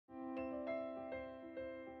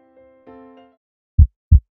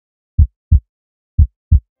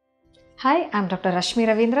Hi, I'm Dr. Rashmi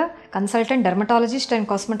Ravindra, consultant dermatologist and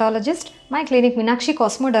cosmetologist. My clinic Meenakshi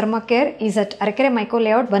Cosmo Derma Care is at Arakere Micro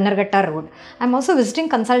Layout, Bannerghatta Road. I'm also visiting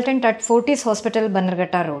consultant at Fortis Hospital,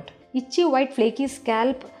 Bannerghatta Road. Itchy white flaky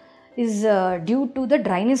scalp is due to the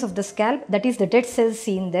dryness of the scalp, that is the dead cells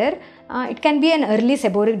seen there. It can be an early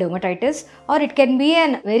seborrheic dermatitis or it can be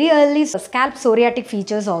an very early scalp psoriatic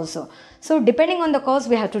features also. So depending on the cause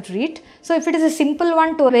we have to treat. So if it is a simple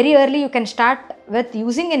one to very early, you can start with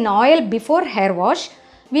using an oil before hair wash.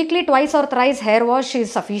 Weekly twice or thrice hair wash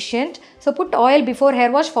is sufficient. So put oil before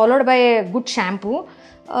hair wash followed by a good shampoo.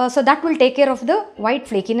 So that will take care of the white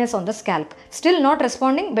flakiness on the scalp. Still not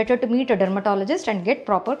responding, better to meet a dermatologist and get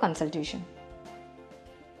proper consultation.